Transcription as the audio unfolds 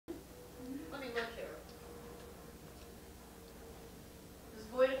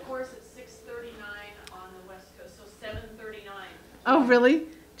Oh, really?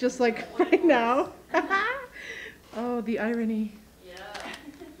 Just like right now? Oh, the irony. Yeah.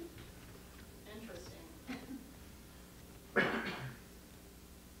 Interesting.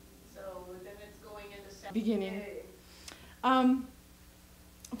 So then it's going into Beginning.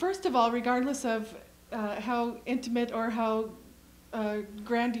 First of all, regardless of how intimate or how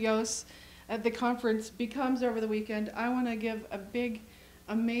grandiose the conference becomes over the weekend, I want to give a big,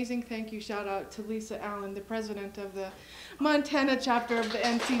 amazing thank you shout out to Lisa Allen, the president of the Montana chapter of the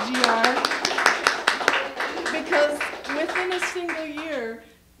NCGR, because within a single year,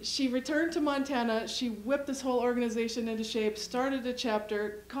 she returned to Montana, she whipped this whole organization into shape, started a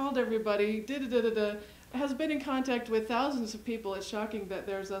chapter, called everybody, has been in contact with thousands of people. It's shocking that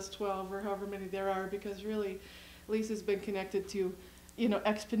there's us 12 or however many there are, because really Lisa's been connected to,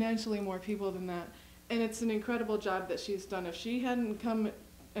 exponentially more people than that. And it's an incredible job that she's done. If she hadn't come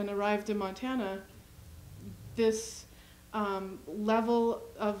and arrived in Montana, this level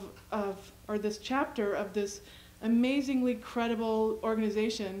or this chapter of this amazingly credible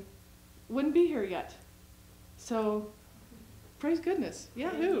organization wouldn't be here yet. So, praise goodness.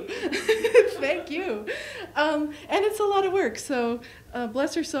 Yahoo! Thank you. And it's a lot of work, so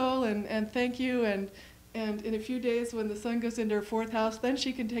bless her soul and thank you. And in a few days when the sun goes into her fourth house, then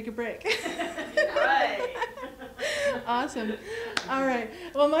she can take a break. Right. Awesome. All right.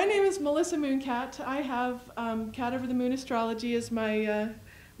 Well, my name is Melissa Mooncat. I have Cat Over the Moon Astrology as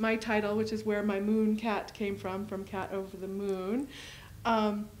my title, which is where my moon cat came from Cat Over the Moon.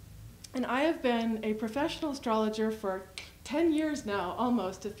 And I have been a professional astrologer for 10 years now,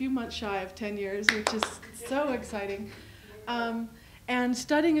 almost, a few months shy of 10 years, which is so exciting. And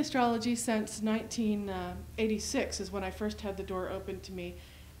studying astrology since 1986 is when I first had the door open to me,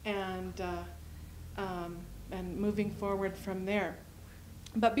 and moving forward from there.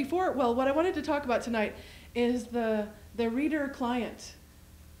 But what I wanted to talk about tonight is the reader-client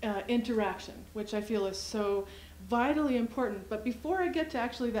interaction, which I feel is so vitally important. But before I get to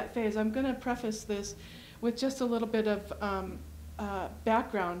actually that phase, I'm going to preface this with just a little bit of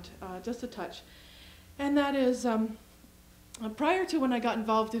background, just a touch. And that is, prior to when I got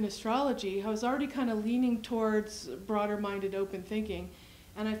involved in astrology, I was already kind of leaning towards broader-minded open thinking.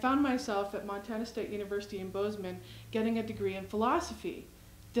 And I found myself at Montana State University in Bozeman getting a degree in philosophy.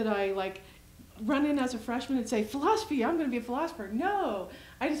 Did I run in as a freshman and say, philosophy, I'm going to be a philosopher? No!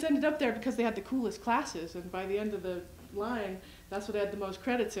 I just ended up there because they had the coolest classes, and by the end of the line, that's what I had the most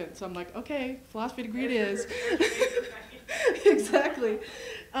credits in. So I'm like, okay, philosophy degree it is. Exactly.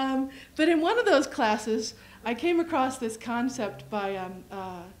 But in one of those classes, I came across this concept by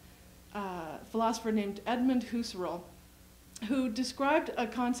a philosopher named Edmund Husserl, who described a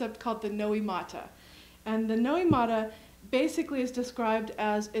concept called the noemata. And the noemata basically is described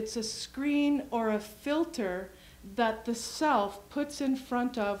as it's a screen or a filter that the self puts in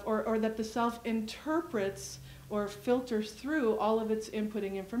front of, or that the self interprets or filters through all of its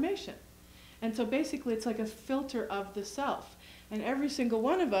inputting information. And so basically it's like a filter of the self. And every single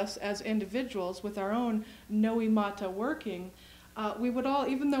one of us as individuals with our own noemata working, we would all,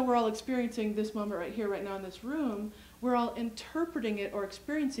 even though we're all experiencing this moment right here, right now in this room, we're all interpreting it or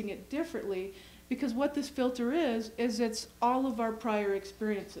experiencing it differently, because what this filter is it's all of our prior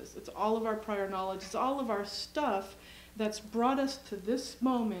experiences. It's all of our prior knowledge. It's all of our stuff that's brought us to this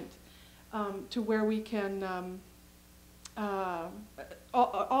moment, to where we can,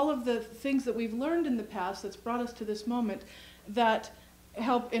 all of the things that we've learned in the past that's brought us to this moment that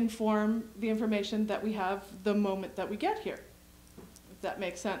help inform the information that we have the moment that we get here, if that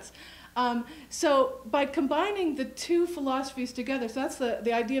makes sense. So by combining the two philosophies together, so that's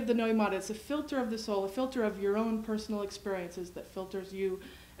the idea of the noemata. It's a filter of the soul, a filter of your own personal experiences that filters you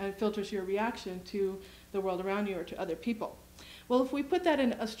and filters your reaction to the world around you or to other people. Well, if we put that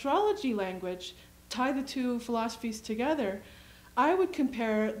in astrology language, tie the two philosophies together, I would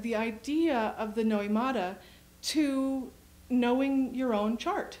compare the idea of the noemata to knowing your own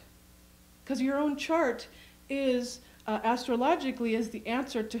chart. Because your own chart is astrologically is the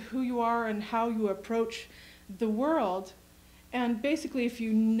answer to who you are and how you approach the world. And basically, if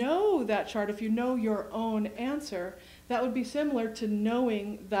you know that chart, if you know your own answer, that would be similar to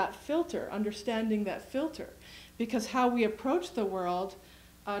knowing that filter, understanding that filter. Because how we approach the world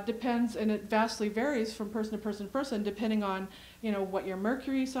depends, and it vastly varies from person to person to person, depending on what your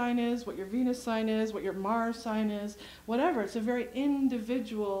Mercury sign is, what your Venus sign is, what your Mars sign is, whatever. It's a very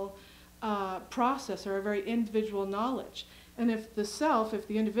individual process or a very individual knowledge. And if the self, if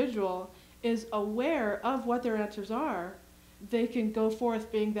the individual is aware of what their answers are, they can go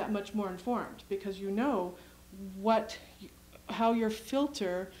forth being that much more informed, because you know how your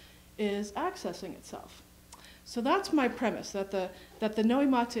filter is accessing itself. So that's my premise, that the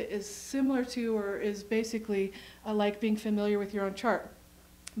Noimata is similar to, or is basically like being familiar with your own chart.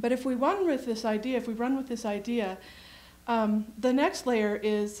 But if we run with this idea, the next layer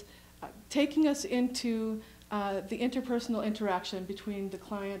is taking us into the interpersonal interaction between the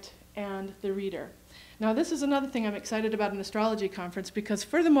client and the reader. Now, this is another thing I'm excited about an astrology conference, because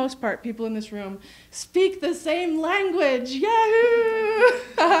for the most part, people in this room speak the same language. Yahoo!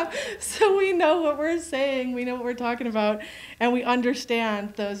 So we know what we're saying, we know what we're talking about, and we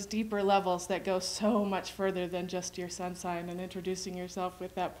understand those deeper levels that go so much further than just your sun sign and introducing yourself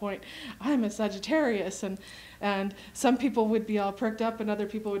with that point. I'm a Sagittarius, and some people would be all perked up, and other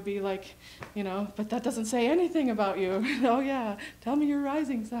people would be like, you know, but that doesn't say anything about you. Oh yeah, tell me your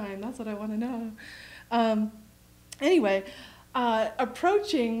rising sign, that's what I want to know. Anyway,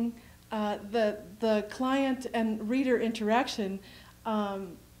 approaching the client and reader interaction,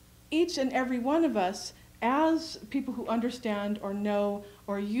 each and every one of us, as people who understand or know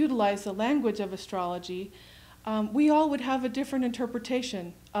or utilize the language of astrology, we all would have a different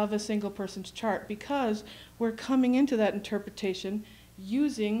interpretation of a single person's chart, because we're coming into that interpretation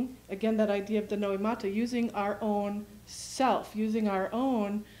using, again, that idea of the Noimata, using our own self, using our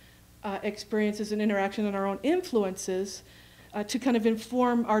own experiences and interaction and our own influences to kind of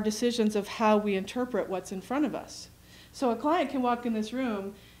inform our decisions of how we interpret what's in front of us. So a client can walk in this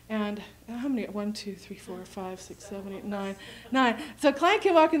room and, how many, 1, 2, 3, 4, 5, 6, 7, 8, 9. So a client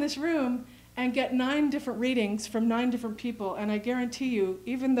can walk in this room and get 9 different readings from 9 different people, and I guarantee you,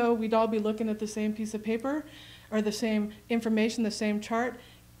 even though we'd all be looking at the same piece of paper or the same information, the same chart,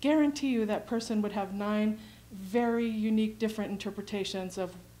 guarantee you that person would have 9 very unique, different interpretations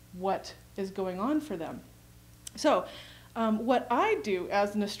of what is going on for them. So what I do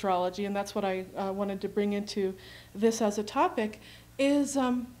as an astrology, and that's what I wanted to bring into this as a topic, is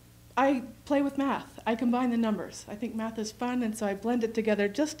I play with math. I combine the numbers. I think math is fun, and so I blend it together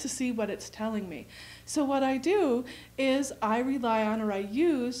just to see what it's telling me. So what I do is I rely on, or I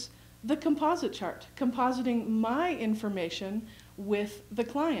use, the composite chart, compositing my information with the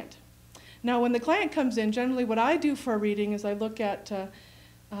client. Now when the client comes in, generally what I do for a reading is I look at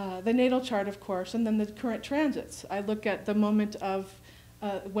the natal chart, of course, and then the current transits. I look at the moment of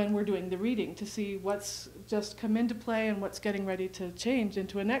when we're doing the reading to see what's just come into play and what's getting ready to change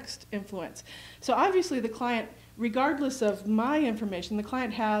into a next influence. So obviously the client, regardless of my information, the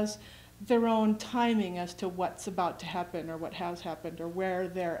client has their own timing as to what's about to happen or what has happened or where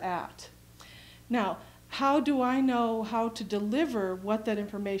they're at. Now, how do I know how to deliver what that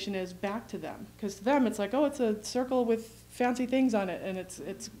information is back to them? Because to them it's like, oh, it's a circle with fancy things on it, and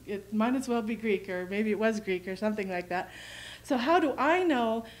it might as well be Greek, or maybe it was Greek or something like that. So how do I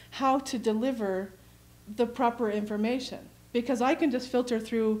know how to deliver the proper information? Because I can just filter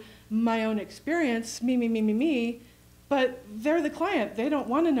through my own experience, me, but they're the client. They don't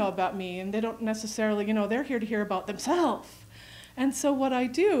want to know about me, and they don't necessarily, you know, they're here to hear about themselves. And so what I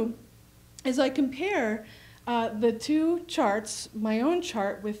do is I compare the 2 charts, my own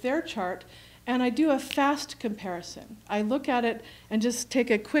chart with their chart, and I do a fast comparison. I look at it and just take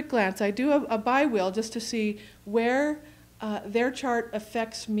a quick glance. I do a bi-wheel just to see where their chart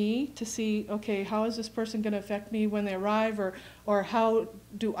affects me, to see, okay, how is this person going to affect me when they arrive, or how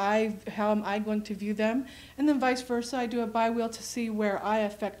am I going to view them? And then vice versa, I do a bi-wheel to see where I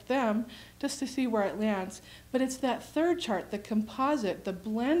affect them, just to see where it lands. But it's that third chart, the composite, the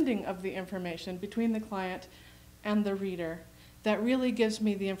blending of the information between the client and the reader, that really gives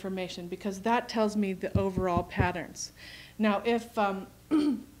me the information, because that tells me the overall patterns. Now, if,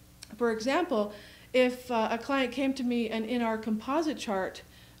 for example, if a client came to me and in our composite chart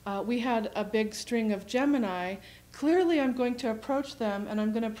we had a big string of Gemini, clearly I'm going to approach them, and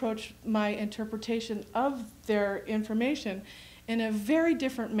I'm going to approach my interpretation of their information in a very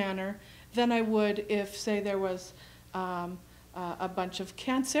different manner than I would if, say, there was a bunch of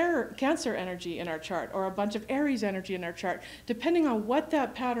Cancer energy in our chart, or a bunch of Aries energy in our chart, depending on what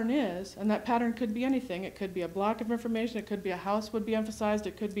that pattern is. And that pattern could be anything. It could be a block of information, it could be a house would be emphasized,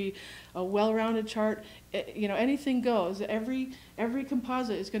 it could be a well-rounded chart. You know, anything goes. Every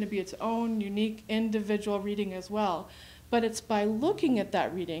composite is going to be its own unique individual reading as well. But it's by looking at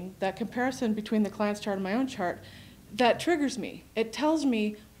that reading, that comparison between the client's chart and my own chart, that triggers me. It tells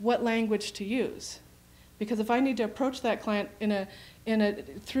me what language to use. Because if I need to approach that client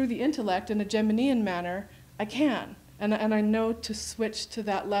through the intellect in a Geminian manner, I can. And I know to switch to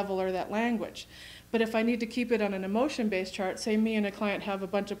that level or that language. But if I need to keep it on an emotion-based chart, say me and a client have a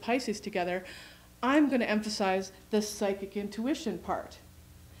bunch of Pisces together, I'm going to emphasize the psychic intuition part.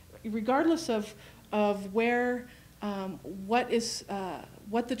 Regardless of where, what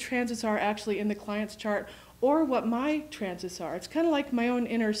the transits are actually in the client's chart, or what my transits are. It's kind of like my own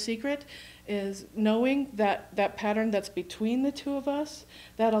inner secret, is knowing that pattern that's between the two of us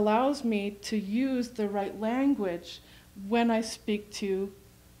that allows me to use the right language when I speak to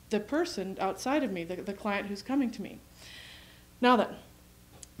the person outside of me, the client who's coming to me. Now then,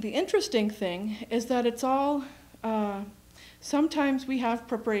 the interesting thing is that it's all, sometimes we have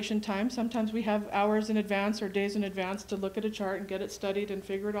preparation time, sometimes we have hours in advance or days in advance to look at a chart and get it studied and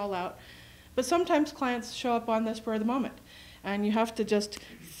figure it all out. But sometimes clients show up on the spur of the moment, and you have to just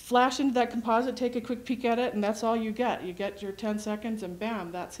flash into that composite, take a quick peek at it, and that's all you get. You get your 10 seconds, and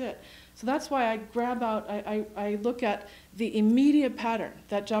bam, that's it. So that's why I grab out, I look at the immediate pattern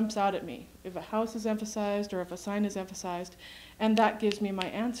that jumps out at me, if a house is emphasized or if a sign is emphasized, and that gives me my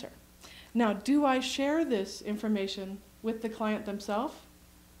answer. Now, do I share this information with the client themselves?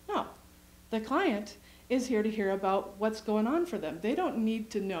 No. The client is here to hear about what's going on for them. They don't need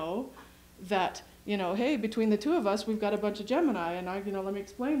to know that, you know, hey, between the two of us, we've got a bunch of Gemini, and let me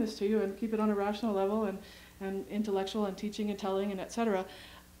explain this to you and keep it on a rational level and intellectual and teaching and telling and etc.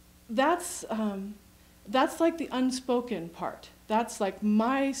 That's like the unspoken part. That's like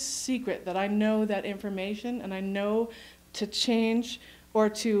my secret, that I know that information and I know to change or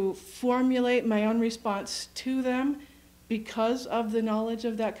to formulate my own response to them because of the knowledge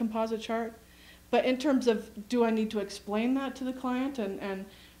of that composite chart. But in terms of, do I need to explain that to the client and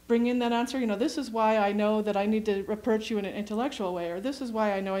bring in that answer? This is why I know that I need to approach you in an intellectual way, or this is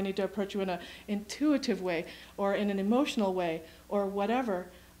why I know I need to approach you in an intuitive way, or in an emotional way, or whatever.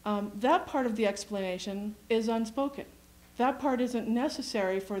 That part of the explanation is unspoken. That part isn't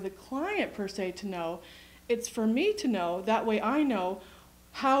necessary for the client per se to know. It's for me to know. That way I know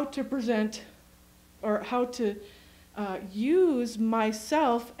how to present or how to use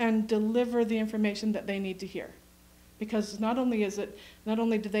myself and deliver the information that they need to hear. Because not only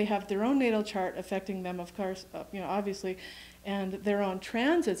do they have their own natal chart affecting them, of course, obviously, and their own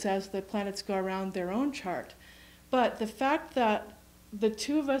transits as the planets go around their own chart, but the fact that the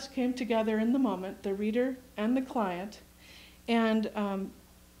two of us came together in the moment, the reader and the client, and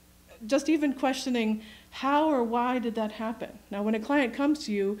just even questioning how or why did that happen. Now, when a client comes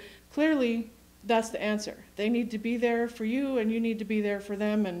to you, clearly that's the answer. They need to be there for you, and you need to be there for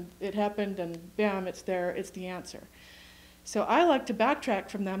them, and it happened, and bam, it's there, it's the answer. So I like to backtrack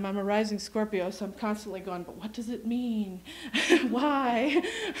from them. I'm a rising Scorpio, so I'm constantly going, but what does it mean? Why?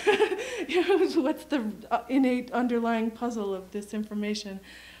 What's the innate underlying puzzle of this information?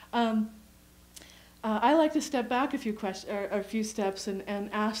 I like to step back a few steps and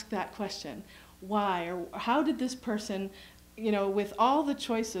ask that question. Why? Or how did this person, with all the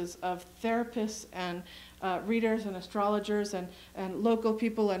choices of therapists and readers and astrologers and local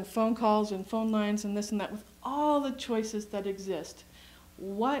people and phone calls and phone lines and this and that, with all the choices that exist,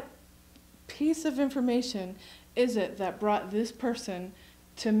 what piece of information is it that brought this person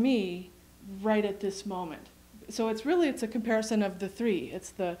to me right at this moment? So it's a comparison of the three.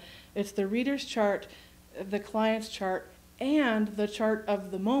 It's the reader's chart, the client's chart, and the chart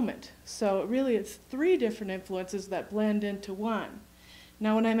of the moment. So really it's three different influences that blend into one.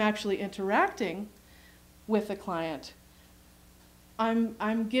 Now when I'm actually interacting with a client,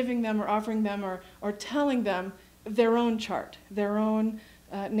 I'm giving them or offering them or telling them their own chart, their own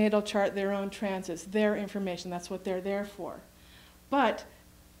natal chart, their own transits, their information. That's what they're there for. But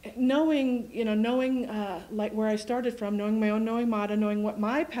knowing like where I started from, knowing my own knowing mata, knowing what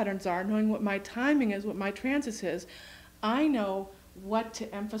my patterns are, knowing what my timing is, what my transits is, I know what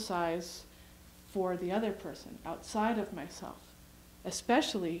to emphasize for the other person outside of myself.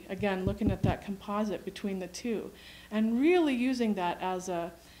 Especially, again, looking at that composite between the two, and really using that as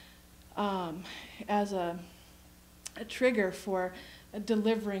a trigger for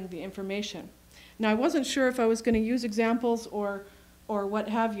delivering the information. Now, I wasn't sure if I was going to use examples or what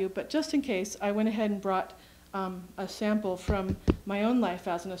have you, but just in case, I went ahead and brought a sample from my own life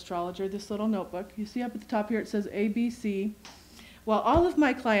as an astrologer, this little notebook. You see up at the top here it says ABC. Well, all of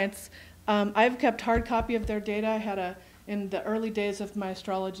my clients, I've kept hard copy of their data. I had in the early days of my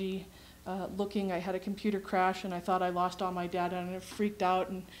astrology I had a computer crash and I thought I lost all my data, and I freaked out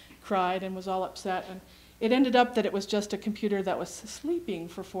and cried and was all upset. And it ended up that it was just a computer that was sleeping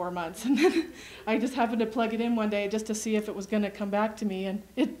for 4 months. And then I just happened to plug it in one day just to see if it was going to come back to me, and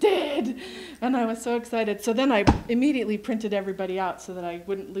it did. And I was so excited. So then I immediately printed everybody out so that I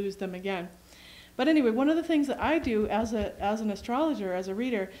wouldn't lose them again. But anyway, one of the things that I do as an astrologer, as a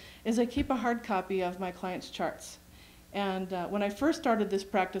reader, is I keep a hard copy of my clients' charts. And when I first started this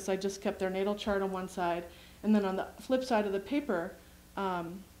practice, I just kept their natal chart on one side, and then on the flip side of the paper,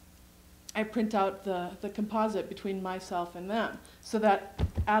 I print out the composite between myself and them, so that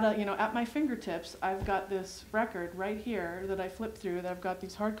at my fingertips, I've got this record right here that I flipped through that I've got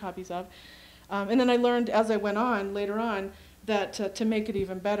these hard copies of. And then I learned as I went on, later on, that to make it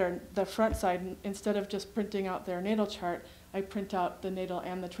even better, the front side, instead of just printing out their natal chart, I print out the natal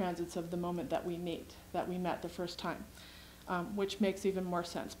and the transits of the moment that we meet, that we met the first time, which makes even more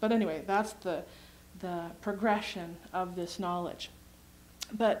sense. But anyway, that's the progression of this knowledge.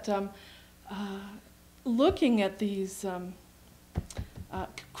 But looking at these,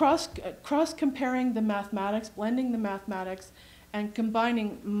 cross-comparing the mathematics, blending the mathematics, and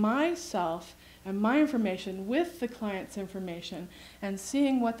combining myself and my information with the client's information and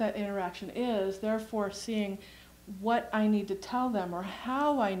seeing what that interaction is, therefore seeing what I need to tell them or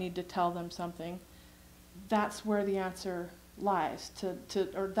how I need to tell them something, that's where the answer lies.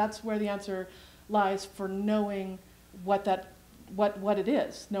 Or that's where the answer lies for knowing what it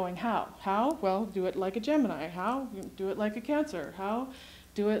is, knowing how. How? Well, do it like a Gemini. How? Do it like a Cancer. How?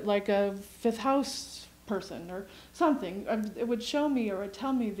 Do it like a fifth house person or something. It would show me or would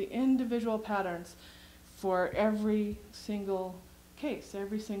tell me the individual patterns for every single case,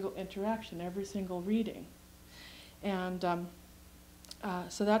 every single interaction, every single reading. And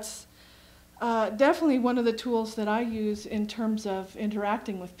so that's definitely one of the tools that I use in terms of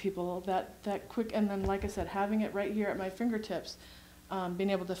interacting with people, that quick, and then like I said, having it right here at my fingertips, being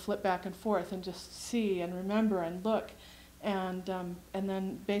able to flip back and forth and just see and remember and look, and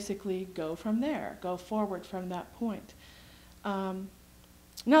then basically go from there, go forward from that point.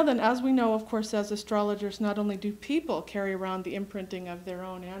 Now then, as we know, of course, as astrologers, not only do people carry around the imprinting of their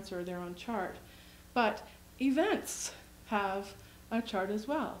own answer, their own chart, but events have a chart as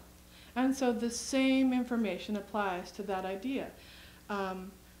well. And so the same information applies to that idea.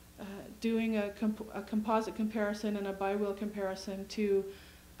 Doing a composite comparison and a bi-wheel comparison to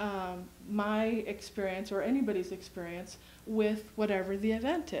my experience or anybody's experience with whatever the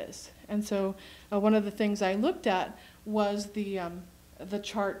event is. And so one of the things I looked at was the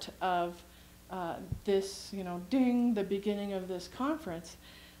chart of this, ding, the beginning of this conference,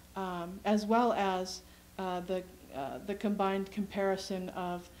 as well as the combined comparison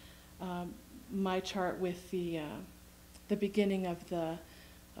of my chart with the beginning of the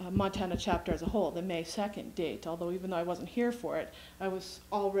Montana chapter as a whole, the May 2nd date, although even though I wasn't here for it, I was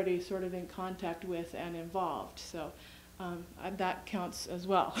already sort of in contact with and involved, so that counts as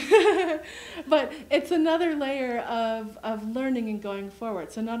well. But it's another layer of learning and going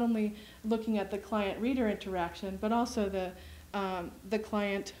forward. So not only looking at the client-reader interaction, but also the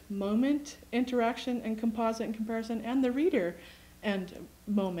client-moment interaction and composite and comparison, and the reader and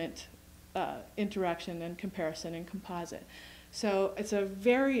moment interaction and comparison and composite. So it's a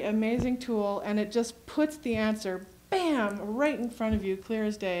very amazing tool, and it just puts the answer, bam, right in front of you, clear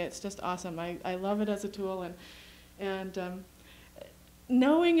as day. It's just awesome. I love it as a tool, and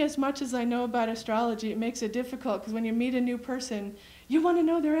knowing as much as I know about astrology, it makes it difficult, because when you meet a new person, you want to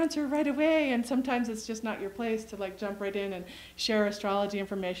know their answer right away, and sometimes it's just not your place to like jump right in and share astrology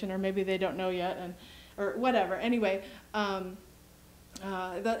information, or maybe they don't know yet, or whatever. Anyway,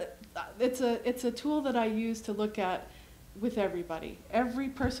 it's a tool that I use to look at with everybody. Every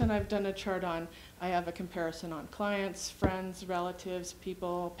person I've done a chart on, I have a comparison on: clients, friends, relatives,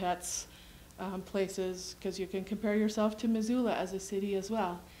 people, pets, places, because you can compare yourself to Missoula as a city as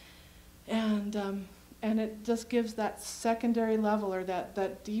well. And it just gives that secondary level, or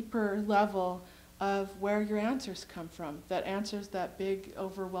that deeper level of where your answers come from, that answers that big,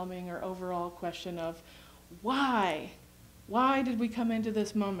 overwhelming, or overall question of why? Why did we come into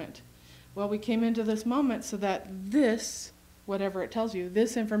this moment? Well, we came into this moment so that this, whatever it tells you,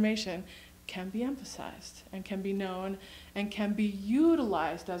 this information can be emphasized and can be known and can be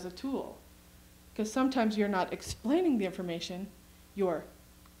utilized as a tool. Because sometimes you're not explaining the information, you're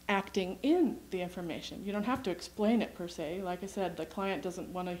acting in the information. You don't have to explain it per se. Like I said, the client doesn't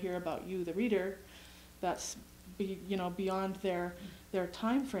want to hear about you, the reader. That's beyond their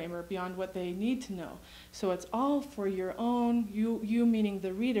time frame, or beyond what they need to know. So it's all for your own, you meaning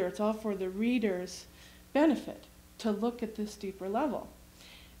the reader, it's all for the reader's benefit to look at this deeper level.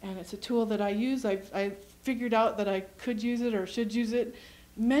 And it's a tool that I use. I figured out that I could use it or should use it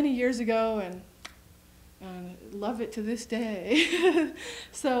many years ago, and love it to this day.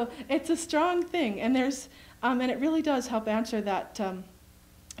 So it's a strong thing, and there's and it really does help answer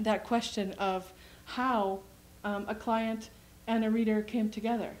that question of how a client and a reader came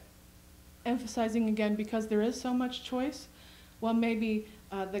together. Emphasizing again, because there is so much choice, well, maybe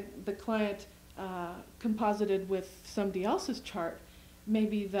the client composited with somebody else's chart,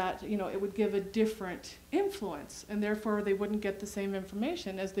 maybe that it would give a different influence, and therefore they wouldn't get the same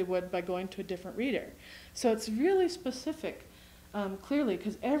information as they would by going to a different reader. So it's really specific clearly,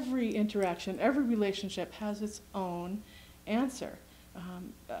 because every interaction, every relationship has its own answer.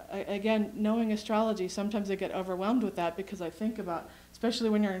 Again, knowing astrology, sometimes I get overwhelmed with that because I think about, especially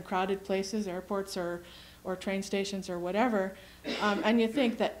when you're in crowded places, airports or train stations or whatever, and you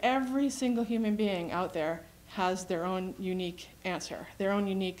think that every single human being out there has their own unique answer, their own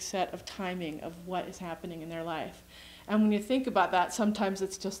unique set of timing of what is happening in their life. And when you think about that, sometimes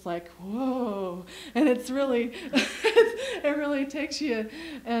it's just like, whoa, and it's really, it really takes you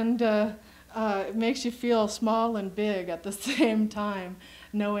and it makes you feel small and big at the same time,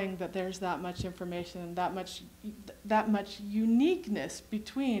 knowing that there's that much information and that much uniqueness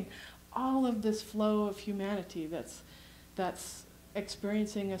between all of this flow of humanity that's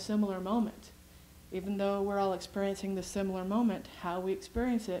experiencing a similar moment. Even though we're all experiencing the similar moment, how we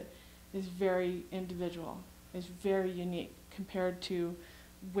experience it is very individual, is very unique compared to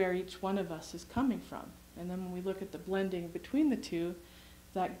where each one of us is coming from. And then when we look at the blending between the two,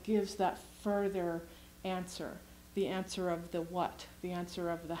 that gives that further answer, the answer of the what, the answer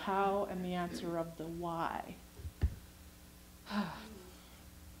of the how, and the answer of the why.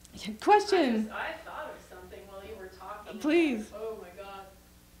 Question? I thought of something while you were talking. Please. Oh my God.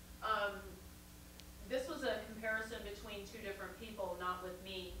 This was a comparison between two different people, not with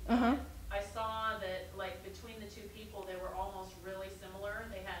me. Uh-huh. I saw that, like, between the two people, they were almost really similar.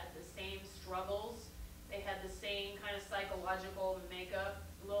 They had the same struggles. They had the same kind of psychological makeup.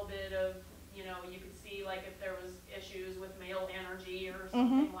 A little bit of, you know, you could see, like, if there was issues with male energy or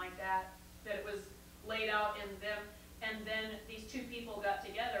something like that, that it was laid out in them. And then these two people got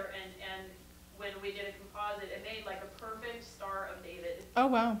together, and when we did a composite, it made, like, a perfect Star of David. Oh,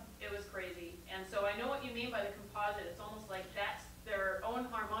 wow. It was crazy. And so I know what you mean by the composite. It's almost like that's their own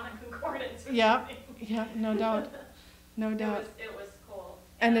harmonic concordance. Yeah, yeah, no doubt. No doubt. It was cool.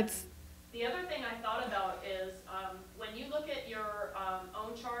 And it's... The other thing I thought about is when you look at your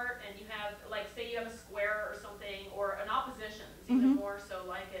own chart and you have, like, say you have a square or something, or an opposition, even more so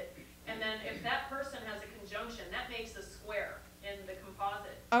like it, and then if that person has a conjunction, that makes a square in the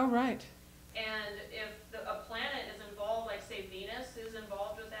composite. Oh, right. And if a planet is involved, like say Venus is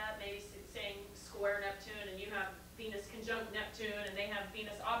involved with that, maybe saying square Neptune, and you have Venus conjunct Neptune, and they have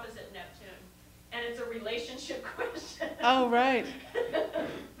Venus opposite Neptune, and it's a relationship question. Oh, right.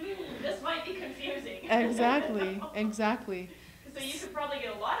 This might be confusing. Exactly, exactly. So you could probably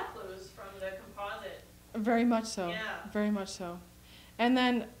get a lot of clues from the composite. Very much so. Yeah. Very much so. And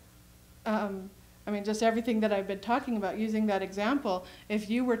then, I mean, just everything that I've been talking about, using that example, if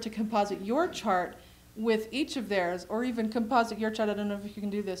you were to composite your chart with each of theirs, or even composite your chart, I don't know if you can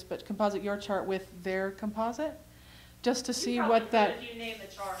do this, but composite your chart with their composite, just to see what that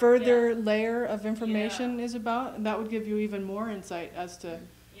further layer of information is about, and that would give you even more insight as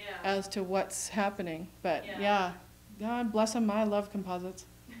to what's happening. But yeah, God bless them, I love composites.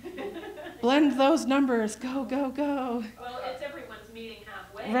 Blend those numbers, go, go, go. Well, it's everyone's meeting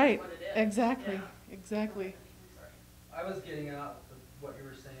halfway. Right, What it is. exactly, exactly. I was getting out of what you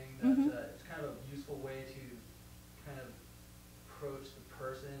were saying, that it's kind of a useful way to kind of approach the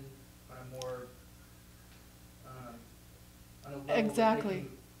person on a more, on a level Exactly. that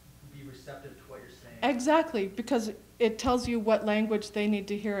they can be receptive to what you're saying. Exactly, because it tells you what language they need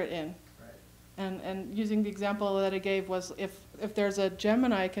to hear it in. Right. And using the example that I gave was if there's a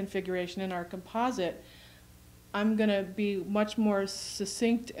Gemini configuration in our composite, I'm going to be much more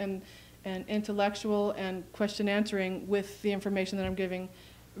succinct and intellectual and question answering with the information that I'm giving,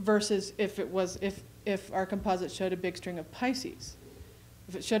 versus if our composite showed a big string of Pisces.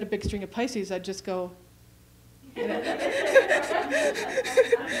 If it showed a big string of Pisces, I'd just go, you know,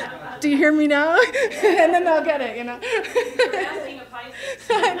 do you hear me now? And then they'll get it, you know. You're asking a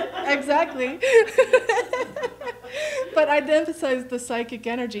Pisces. Exactly. But I'd emphasize the psychic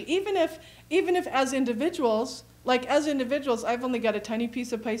energy, even if as individuals, I've only got a tiny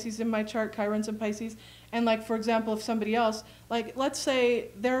piece of Pisces in my chart, Chiron's in Pisces, and like, for example, if somebody else, like, let's say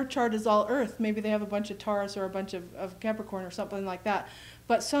their chart is all Earth, maybe they have a bunch of Taurus or a bunch of Capricorn or something like that,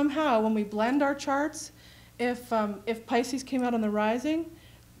 but somehow when we blend our charts, if Pisces came out on the rising,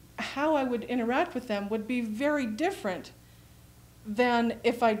 how I would interact with them would be very different than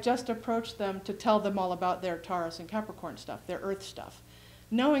if I just approached them to tell them all about their Taurus and Capricorn stuff, their Earth stuff.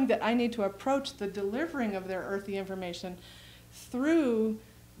 Knowing that I need to approach the delivering of their earthy information through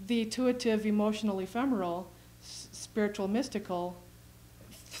the intuitive, emotional, ephemeral, spiritual, mystical,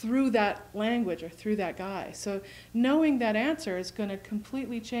 through that language or through that guy. So knowing that answer is going to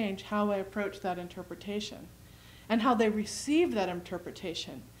completely change how I approach that interpretation and how they receive that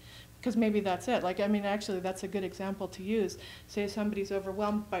interpretation. Because maybe that's it. Like, I mean, actually, that's a good example to use. Say somebody's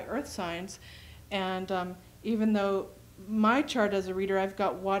overwhelmed by earth signs, and even though my chart as a reader, I've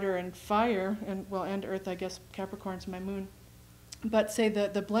got water and fire, and well, and earth, I guess. Capricorn's my moon. But say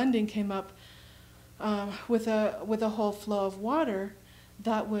the blending came up with a whole flow of water,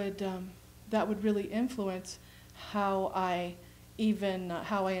 that would really influence how I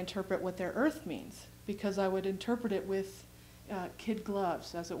interpret what their earth means, because I would interpret it with kid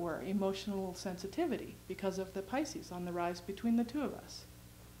gloves, as it were, emotional sensitivity, because of the Pisces on the rise between the two of us,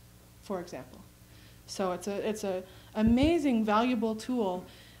 for example. So it's a amazing, valuable tool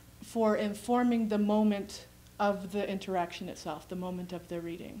for informing the moment of the interaction itself, the moment of the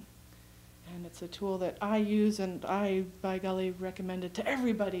reading. And it's a tool that I use, and I, by golly, recommend it to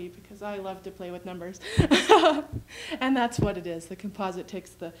everybody, because I love to play with numbers. And that's what it is. The composite takes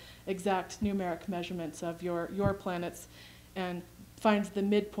the exact numeric measurements of your planets and finds the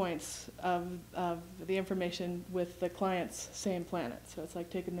midpoints of the information with the client's same planet. So it's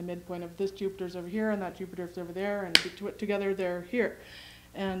like taking the midpoint of this Jupiter's over here and that Jupiter's over there, and together they're here.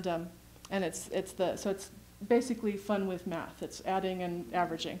 And it's basically fun with math. It's adding and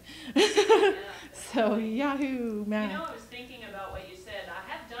averaging. Yeah. So Yahoo math. You know, I was thinking about what you said. I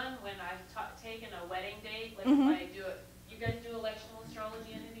have done when I've taken a wedding date, like Mhm. if I do it. You guys do electional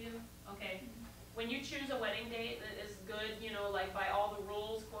astrology, any of you? Okay. When you choose a wedding date that is good, you know, like by all the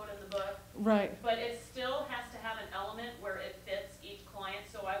rules, quote in the book, Right. but it still has to have an element where it fits each client.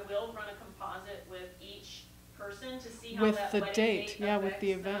 So I will run a composite with each person to see how With that the wedding date, yeah, with affects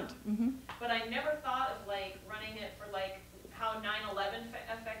the event. them. Mm-hmm. But I never thought of like running it for like how 9/11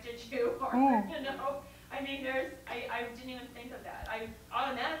 affected you, or Oh. you know. I mean, I didn't even think of that. I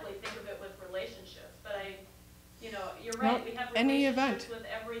automatically think of it with relationships, but you're right. Well, we have any relationships event. with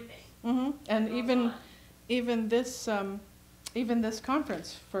everything. Mm-hmm. And Goes even on. even this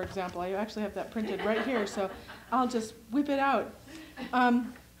conference, for example, I actually have that printed right here, so I'll just whip it out.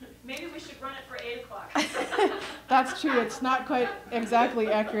 Maybe we should run it for 8 o'clock. That's true. It's not quite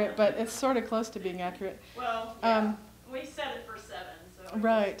exactly accurate, but it's sort of close to being accurate. Well, yeah, we set it for 7, so I guess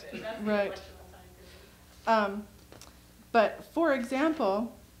Right, that's the right. electional time period. But for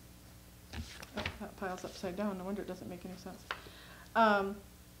example, that pile's upside down. No wonder it doesn't make any sense.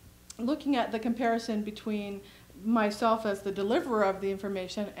 Looking at the comparison between myself as the deliverer of the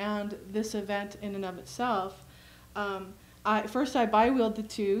information and this event in and of itself, first I bi-wheeled the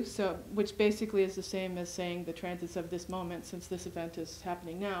two, which basically is the same as saying the transits of this moment, since this event is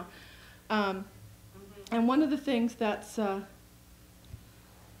happening now. And one of the things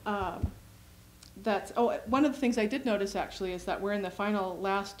one of the things I did notice actually is that we're in the final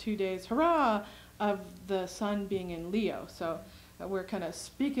last 2 days, hurrah, of the sun being in Leo. So we're kind of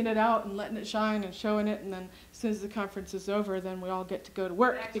speaking it out and letting it shine and showing it, and then as soon as the conference is over, then we all get to go to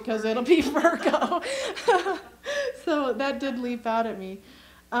work because it'll be Virgo. So that did leap out at me.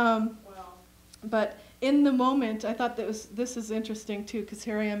 But in the moment, I thought this is interesting too, because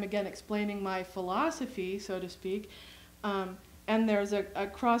here I am again explaining my philosophy, so to speak. And there's a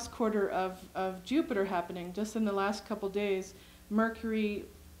cross quarter of Jupiter happening just in the last couple days. Mercury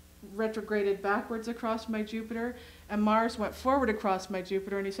retrograded backwards across my Jupiter, and Mars went forward across my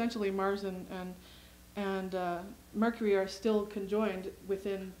Jupiter, and essentially Mars and Mercury are still conjoined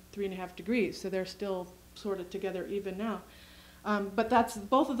within 3.5 degrees, so they're still sort of together even now. But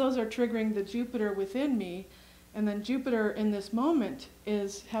both of those are triggering the Jupiter within me, and then Jupiter in this moment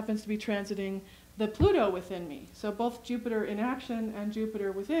happens to be transiting the Pluto within me. So both Jupiter in action and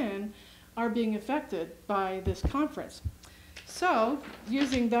Jupiter within are being affected by this conference. So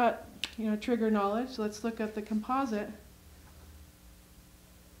using that trigger knowledge, let's look at the composite.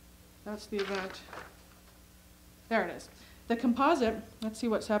 That's the event. There it is. The composite, let's see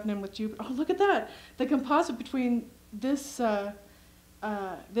what's happening with Jupiter. Oh, look at that. The composite between this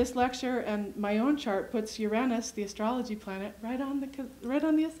lecture and my own chart puts Uranus, the astrology planet, right on the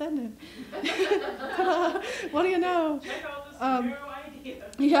ascendant. What do you know? Check out this new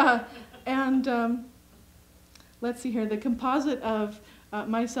idea. Yeah, and let's see here. The composite of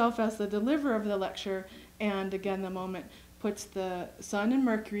myself as the deliverer of the lecture, and again the moment, puts the Sun and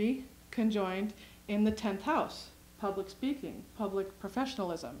Mercury conjoined in the 10th house. Public speaking, public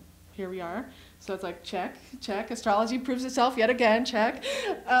professionalism. Here we are. So it's like check, check. Astrology proves itself yet again, check.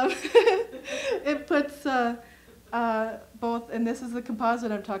 It puts both, and this is the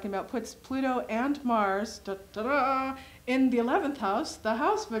composite I'm talking about, puts Pluto and Mars in the 11th house, the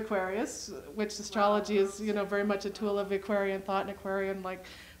house of Aquarius, which astrology is very much a tool of Aquarian thought and Aquarian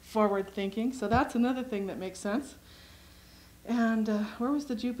forward thinking. So that's another thing that makes sense. And where was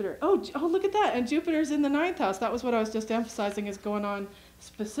the Jupiter? Oh, look at that. And Jupiter's in the 9th house. That was what I was just emphasizing is going on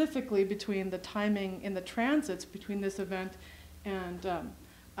specifically between the timing in the transits between this event and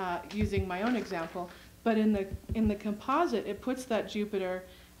using my own example. But in the composite, it puts that Jupiter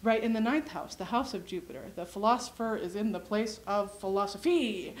right in the 9th house, the house of Jupiter. The philosopher is in the place of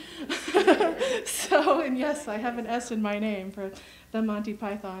philosophy. So, and yes, I have an S in my name for the Monty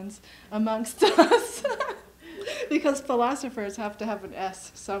Pythons amongst us. Because philosophers have to have an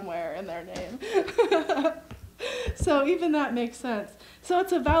S somewhere in their name. So even that makes sense. So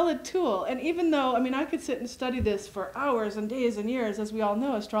it's a valid tool. And even though, I mean, I could sit and study this for hours and days and years. As we all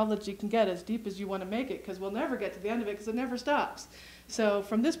know, astrology can get as deep as you want to make it, because we'll never get to the end of it, because it never stops. So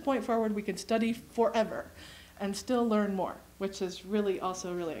from this point forward, we can study forever and still learn more, which is really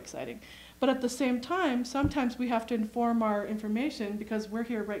also really exciting. But at the same time, sometimes we have to inform our information, because we're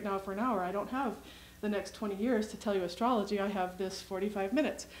here right now for an hour. I don't have the next 20 years to tell you astrology. I have this 45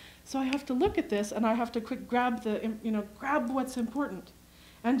 minutes. So I have to look at this, and I have to quick grab grab what's important.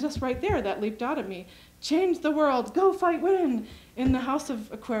 And just right there, that leaped out at me. Change the world, go fight, win, in the house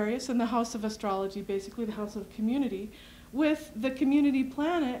of Aquarius, in the house of astrology, basically the house of community, with the community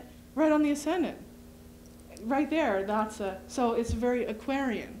planet right on the ascendant. Right there, so it's very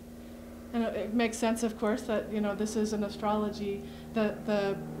Aquarian. And it makes sense, of course, that this is an astrology,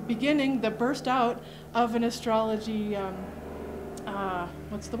 the beginning, the burst out of an astrology,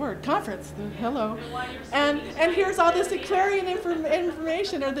 what's the word? Conference. Hello. And here's all this Aquarian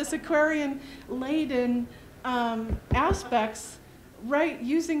information, or this Aquarian laden aspects, right?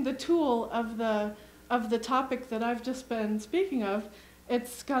 Using the tool of the topic that I've just been speaking of.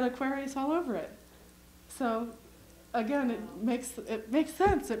 It's got Aquarius all over it. So again, it makes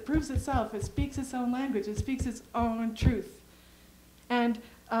sense. It proves itself. It speaks its own language. It speaks its own truth. And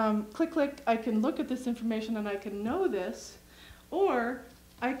click, I can look at this information and I can know this, or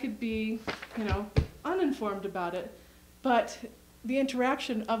I could be, uninformed about it. But the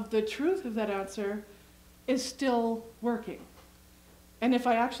interaction of the truth of that answer is still working. And if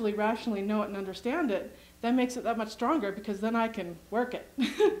I actually rationally know it and understand it, that makes it that much stronger, because then I can work it.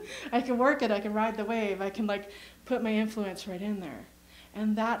 I can work it, I can ride the wave, I can put my influence right in there.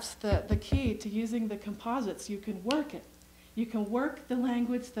 And that's the key to using the composites. You can work it. You can work the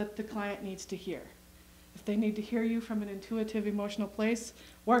language that the client needs to hear. If they need to hear you from an intuitive, emotional place,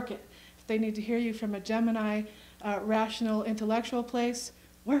 work it. If they need to hear you from a Gemini, rational, intellectual place,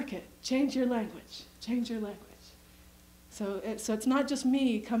 work it. Change your language. Change your language. So it's not just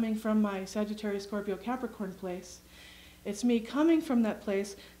me coming from my Sagittarius, Scorpio, Capricorn place. It's me coming from that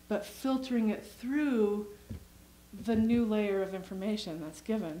place, but filtering it through the new layer of information that's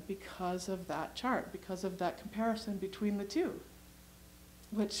given because of that chart, because of that comparison between the two.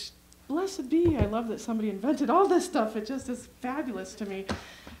 Which, blessed be, I love that somebody invented all this stuff. It just is fabulous to me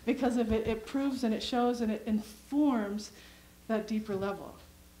because of it proves and it shows and it informs that deeper level.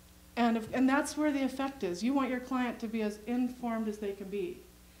 And that's where the effect is. You want your client to be as informed as they can be.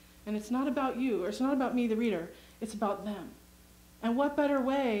 And it's not about you, or it's not about me, the reader. It's about them. And what better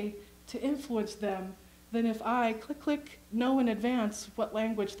way to influence them than if I, click, know in advance what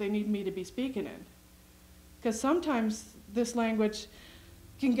language they need me to be speaking in. Because sometimes this language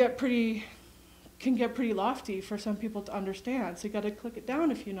can get pretty lofty for some people to understand, so you got to click it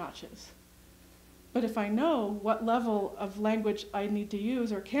down a few notches. But if I know what level of language I need to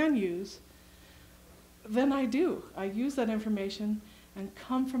use or can use, then I do. I use that information and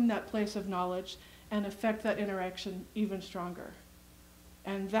come from that place of knowledge and affect that interaction even stronger.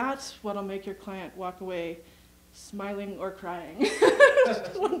 And that's what'll make your client walk away smiling or crying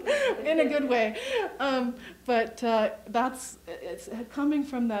in a good way. But it's coming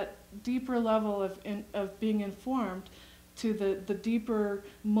from that deeper level of being informed to the deeper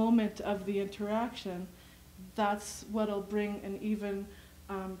moment of the interaction. That's what'll bring an even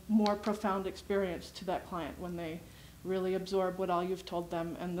more profound experience to that client when they really absorb what all you've told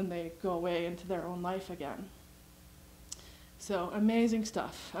them, and then they go away into their own life again. So amazing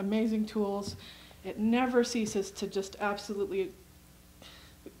stuff, amazing tools. It never ceases to just absolutely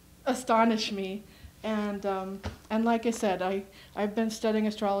astonish me. And like I said, I've been studying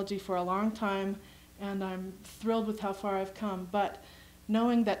astrology for a long time, and I'm thrilled with how far I've come. But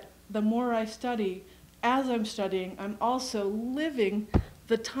knowing that the more I study, as I'm studying, I'm also living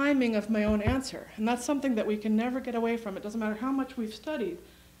the timing of my own answer. And that's something that we can never get away from. It doesn't matter how much we've studied.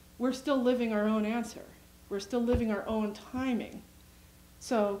 We're still living our own answer. We're still living our own timing.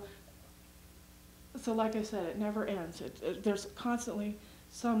 So like I said, it never ends. There's constantly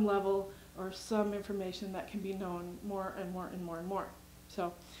some level or some information that can be known more and more and more and more.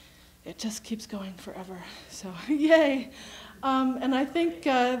 So it just keeps going forever. So yay. And I think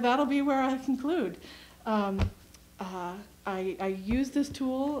that'll be where I conclude. I use this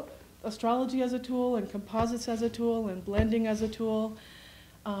tool, astrology as a tool, and composites as a tool, and blending as a tool.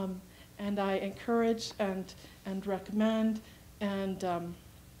 And I encourage and recommend and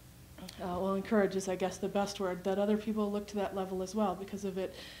well, encourage is, I guess, the best word, that other people look to that level as well, because of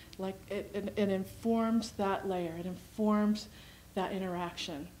it, like it informs that layer, it informs that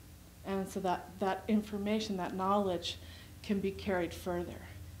interaction. And so that information, that knowledge can be carried further.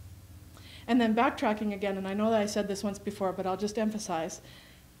 And then backtracking again, and I know that I said this once before, but I'll just emphasize,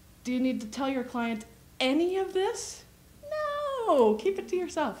 do you need to tell your client any of this? No, keep it to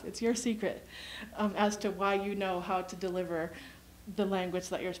yourself. It's your secret as to why you know how to deliver the language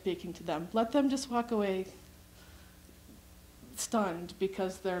that you're speaking to them. Let them just walk away stunned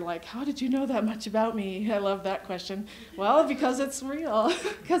because they're like, how did you know that much about me? I love that question. Well, because it's real,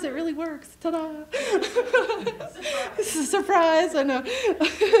 because it really works. Ta-da! It's a surprise, I know.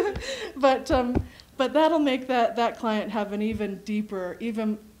 But that'll make that client have an even deeper,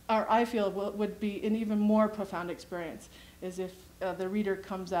 or I feel would be an even more profound experience, is if the reader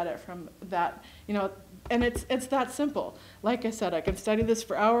comes at it from that, and it's that simple. Like I said, I can study this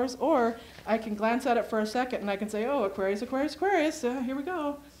for hours, or I can glance at it for a second and I can say, oh, Aquarius, Aquarius, Aquarius, here we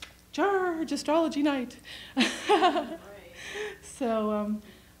go. Charge, astrology night. Right. So,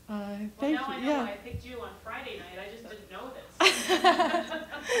 thank now you. I know why I picked you on Friday night. I just didn't know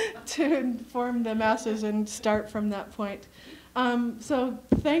this. To inform the masses and start from that point. So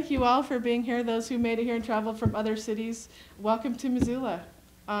thank you all for being here. Those who made it here and traveled from other cities, welcome to Missoula.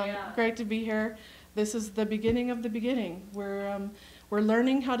 Great to be here. This is the beginning of the beginning. We're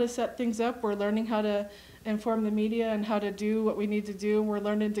learning how to set things up. We're learning how to inform the media and how to do what we need to do. We're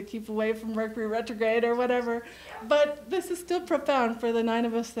learning to keep away from Mercury retrograde or whatever. But this is still profound for the 9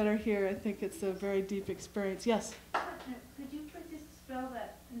 of us that are here. I think it's a very deep experience. Yes? Could you just spell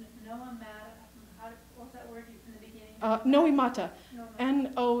that Noemata? What's that word in the beginning? Noemata.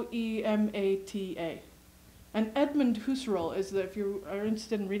 Noemata. Noemata. And Edmund Husserl is if you are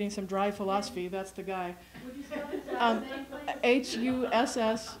interested in reading some dry philosophy, that's the guy. Would you spell his last name, please? Husserl.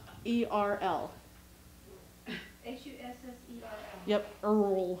 Husserl. Yep,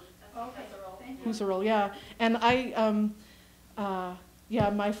 Earl. Okay, thank you. Husserl, yeah. And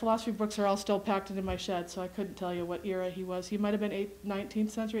my philosophy books are all still packed into my shed, so I couldn't tell you what era he was. He might have been 19th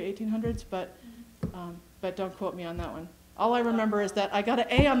century, 1800s, but don't quote me on that one. All I remember is that I got an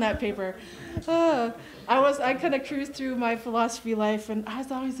A on that paper. I kind of cruised through my philosophy life, and I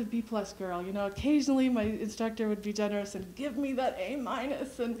was always a B+ girl. Occasionally my instructor would be generous and give me that A-,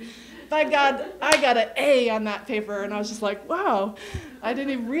 and by God, I got an A on that paper, and I was just like, wow. I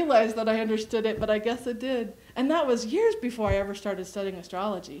didn't even realize that I understood it, but I guess I did. And that was years before I ever started studying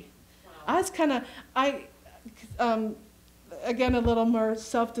astrology. Wow. Again, a little more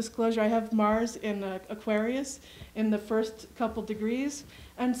self-disclosure. I have Mars in Aquarius in the first couple degrees,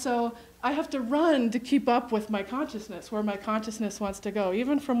 and so I have to run to keep up with my consciousness, where my consciousness wants to go.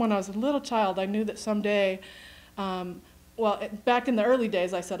 Even from when I was a little child, I knew that someday, back in the early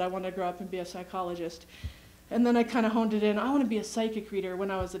days, I said I want to grow up and be a psychologist. And then I kind of honed it in. I want to be a psychic reader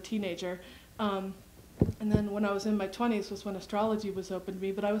when I was a teenager. And then when I was in my 20s was when astrology was open to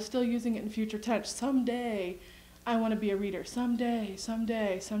me, but I was still using it in future tense. Someday, I want to be a reader. Someday,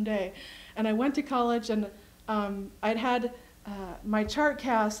 someday, someday. And I went to college, and I'd had my chart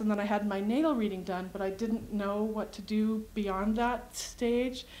cast, and then I had my natal reading done, but I didn't know what to do beyond that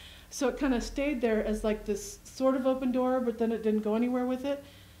stage. So it kind of stayed there as like this sort of open door, but then it didn't go anywhere with it.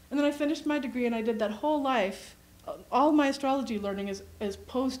 And then I finished my degree, and I did that whole life. All my astrology learning is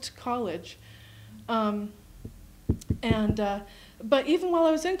post-college. But even while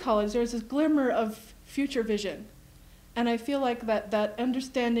I was in college, there was this glimmer of future vision. And I feel like that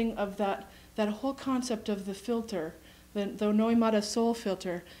understanding of that whole concept of the filter, the Noemata soul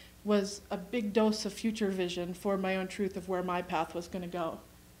filter, was a big dose of future vision for my own truth of where my path was going to go.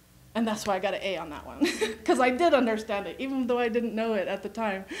 And that's why I got an A on that one, because I did understand it, even though I didn't know it at the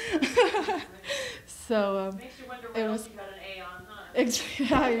time. So makes you wonder what else you got an A on, huh?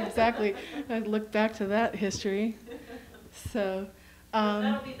 Yeah, exactly. I look back to that history. So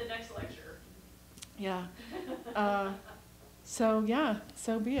that'll be the next lecture. Yeah. So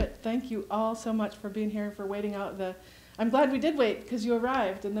be it. Thank you all so much for being here, for waiting out I'm glad we did wait, because you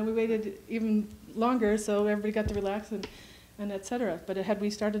arrived, and then we waited even longer, so everybody got to relax and et cetera. But had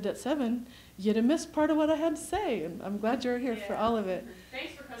we started at 7, you'd have missed part of what I had to say, and I'm glad you're here for all of it.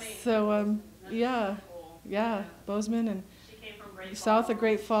 Thanks for coming. So, cool. Bozeman, and she came from Great south Falls. of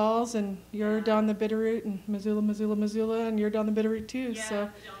Great Falls, and you're down the Bitterroot, and Missoula, and you're down the Bitterroot too. Yeah, So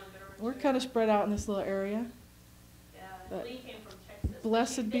down the Bitterroot we're too. kind of spread out in this little area. Yeah, but Lee came from Texas.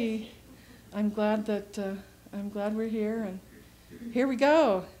 Blessed be. I'm glad we're here, and here we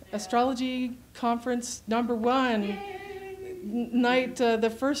go. Yeah. Astrology conference number 1. Yay! night, the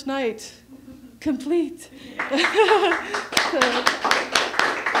first night, complete.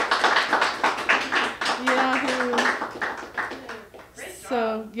 Yahoo!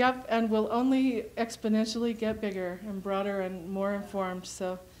 So, yep, and we'll only exponentially get bigger and broader and more informed.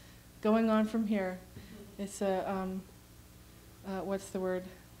 So, going on from here, it's a what's the word?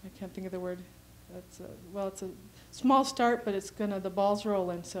 I can't think of the word. Well, it's a small start, but it's the ball's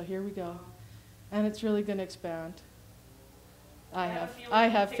rolling. So here we go, and it's really gonna expand. I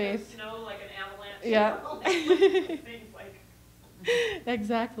have faith. Snow like an avalanche. Yeah. Things like.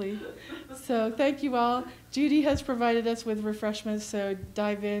 Exactly. So thank you all. Judy has provided us with refreshments, so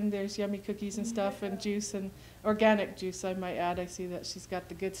dive in. There's yummy cookies and stuff and juice and organic juice, I might add. I see that she's got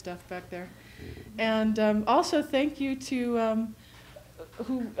the good stuff back there. And also thank you to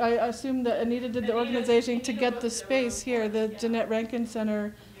who I assume that Anita did the organization to get the space here, the Jeanette Rankin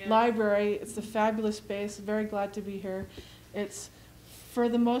Center Library. It's a fabulous space. Very glad to be here. It's for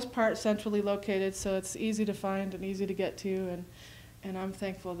the most part centrally located, so it's easy to find and easy to get to, and I'm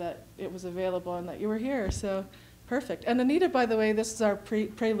thankful that it was available and that you were here, so perfect. And Anita, by the way, this is our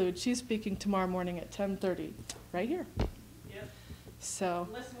prelude. She's speaking tomorrow morning at 10:30, right here. Yep. So.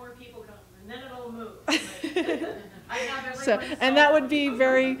 Unless more people come, and then it'll move. I have and that would be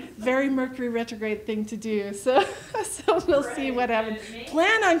very, very Mercury retrograde thing to do, so we'll see what happens.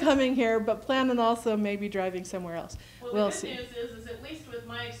 Plan on coming here, but plan on also maybe driving somewhere else. Well, we'll the see. good news is at least with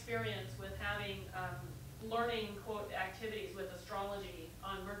my experience with having learning, quote, activities with astrology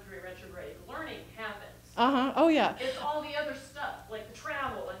on Mercury retrograde, learning happens. Oh, yeah. It's all the other stuff, like the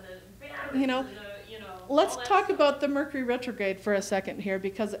travel and the batteries You know, and the, let's all that talk stuff. about the Mercury retrograde for a second here,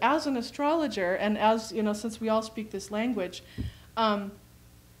 because as an astrologer, and as, since we all speak this language,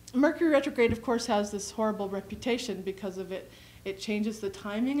 Mercury retrograde, of course, has this horrible reputation because of it. It changes the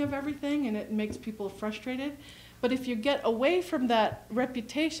timing of everything, and it makes people frustrated. But if you get away from that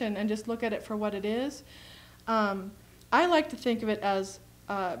reputation and just look at it for what it is, I like to think of it as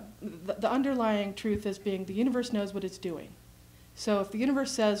the underlying truth as being the universe knows what it's doing. So if the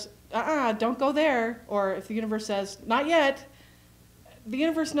universe says, don't go there, or if the universe says, not yet, the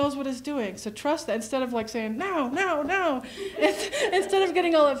universe knows what it's doing. So trust that. Instead of like saying, no, no, no, instead of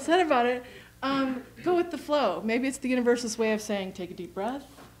getting all upset about it, go with the flow. Maybe it's the universe's way of saying, take a deep breath,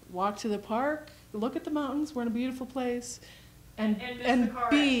 walk to the park, look at the mountains, we're in a beautiful place, and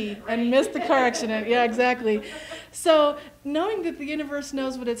miss the car accident. Yeah, exactly. So knowing that the universe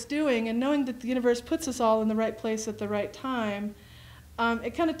knows what it's doing, and knowing that the universe puts us all in the right place at the right time,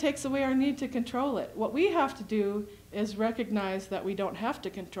 it kind of takes away our need to control it. What we have to do is recognize that we don't have to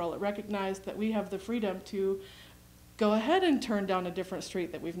control it, recognize that we have the freedom to go ahead and turn down a different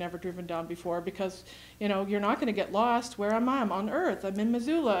street that we've never driven down before, because you're not going to get lost. Where am I? I'm on Earth. I'm in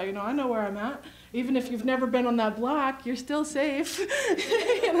Missoula. I know where I'm at. Even if you've never been on that block, you're still safe.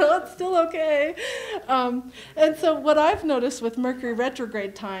 It's still okay. And so what I've noticed with Mercury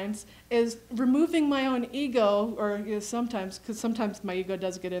retrograde times is removing my own ego, or sometimes, because sometimes my ego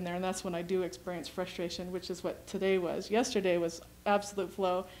does get in there, and that's when I do experience frustration, which is what today was. Yesterday was absolute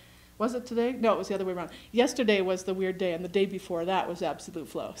flow. Was it today? No, it was the other way around. Yesterday was the weird day, and the day before that was absolute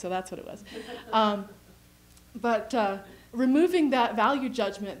flow. So that's what it was. But removing that value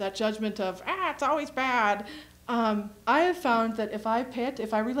judgment, that judgment of, it's always bad, I have found that if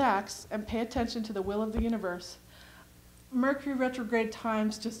I relax and pay attention to the will of the universe, Mercury retrograde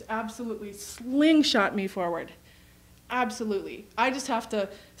times just absolutely slingshot me forward. Absolutely. I just have to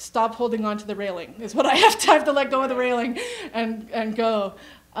stop holding on to the railing, is what I have to let go of the railing and go.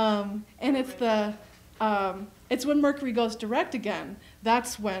 And it's when Mercury goes direct again,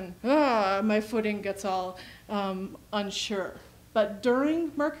 that's when my footing gets all unsure. But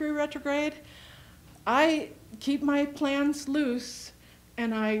during Mercury retrograde, I keep my plans loose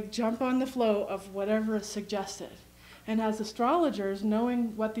and I jump on the flow of whatever is suggested. And as astrologers,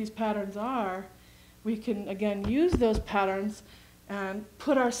 knowing what these patterns are, we can again use those patterns and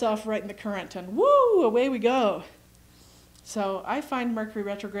put ourselves right in the current, and woo, away we go. So I find Mercury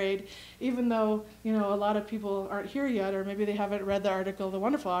retrograde, even though a lot of people aren't here yet, or maybe they haven't read the article, the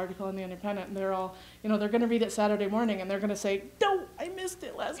wonderful article in the Independent, and they're all, they're going to read it Saturday morning, and they're going to say, "No, I missed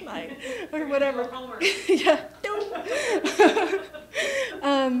it last night," or whatever. Yeah, no.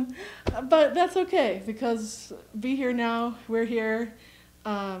 But that's okay, because be here now, we're here,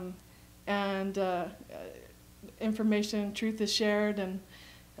 and information, truth is shared, and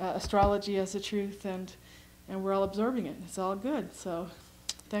astrology as the truth, and we're all absorbing it. It's all good. So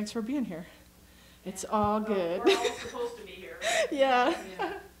thanks for being here. It's all good. We're all supposed to be here. Right? Yeah.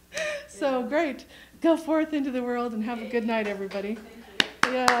 So great. Go forth into the world and have a good night, everybody.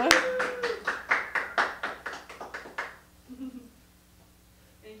 Yeah.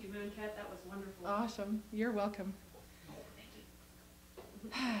 you, Mooncat, that was wonderful. Awesome. You're welcome.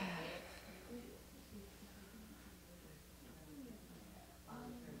 Thank you.